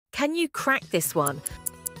Can you crack this one?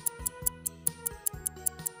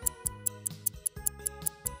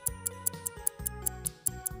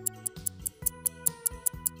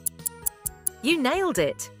 You nailed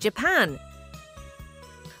it! Japan!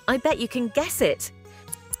 I bet you can guess it.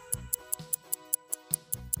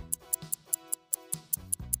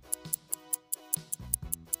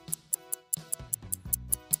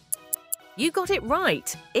 You got it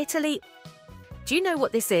right! Italy! Do you know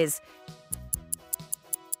what this is?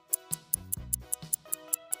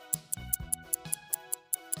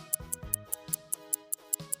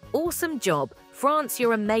 Awesome job! France,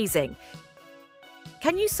 you're amazing!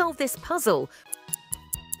 Can you solve this puzzle?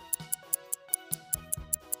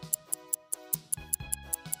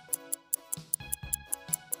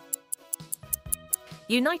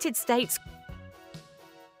 United States.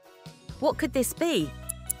 What could this be?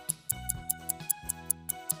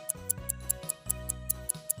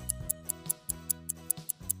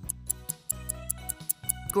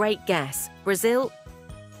 Great guess. Brazil.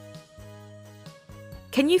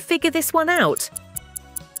 Can you figure this one out?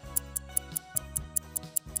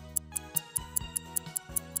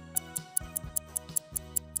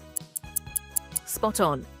 Spot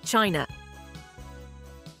on. China.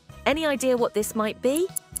 Any idea what this might be?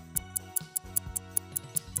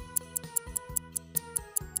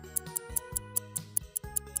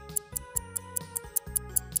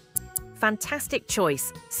 Fantastic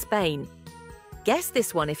choice. Spain. Guess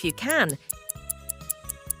this one if you can.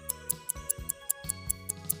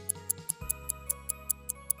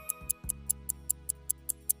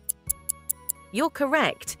 You're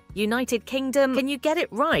correct. United Kingdom. Can you get it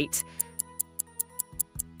right?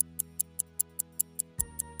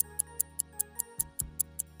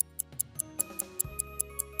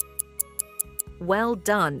 Well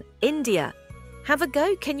done. India. Have a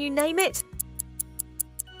go. Can you name it?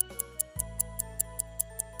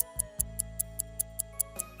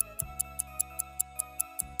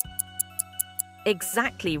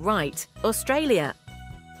 Exactly right. Australia.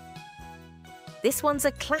 This one's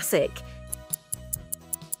a classic.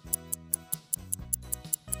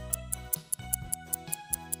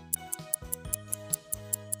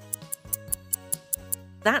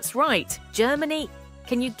 That's right. Germany.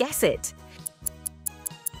 Can you guess it?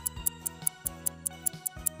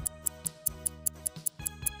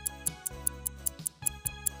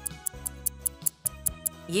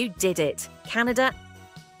 You did it. Canada.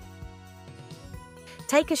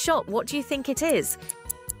 Take a shot. What do you think it is?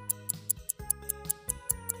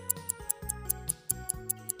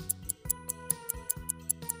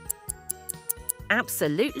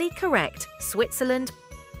 Absolutely correct. Switzerland.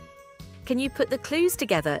 Can you put the clues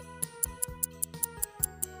together?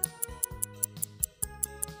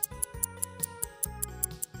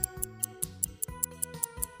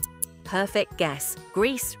 Perfect guess.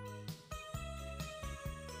 Greece.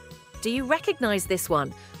 Do you recognize this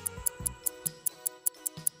one?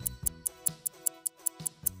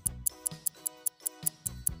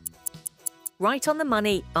 Right on the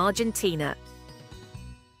money, Argentina.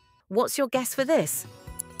 What's your guess for this?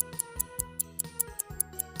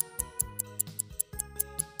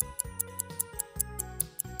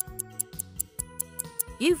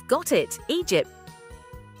 You've got it, Egypt.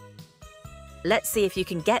 Let's see if you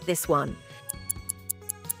can get this one.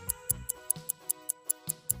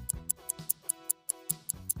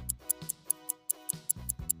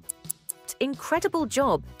 Incredible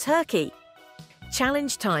job, Turkey.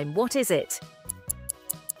 Challenge time, what is it?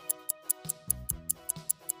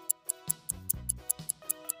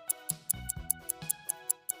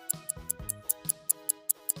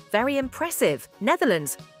 Very impressive,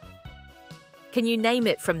 Netherlands. Can you name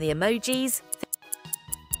it from the emojis?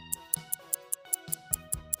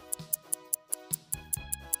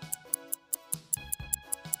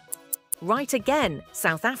 Right again,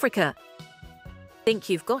 South Africa. Think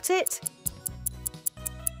you've got it?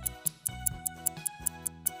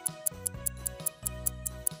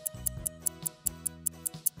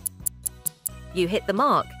 You hit the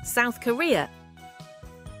mark, South Korea.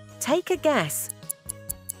 Take a guess.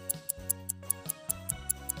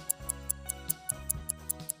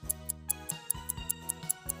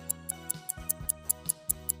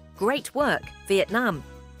 Great work, Vietnam.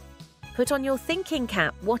 Put on your thinking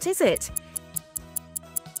cap. What is it?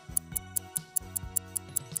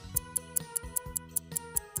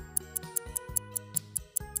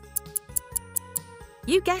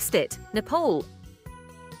 You guessed it, Nepal.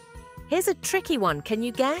 Here's a tricky one. Can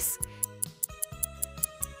you guess?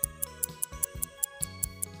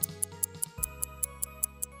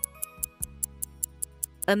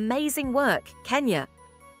 Amazing work, Kenya.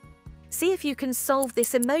 See if you can solve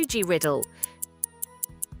this emoji riddle.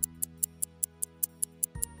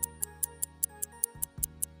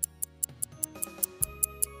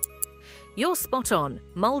 You're spot on.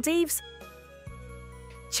 Maldives?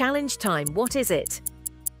 Challenge time. What is it?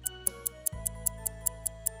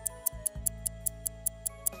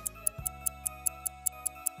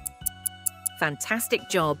 Fantastic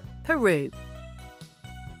job. Peru.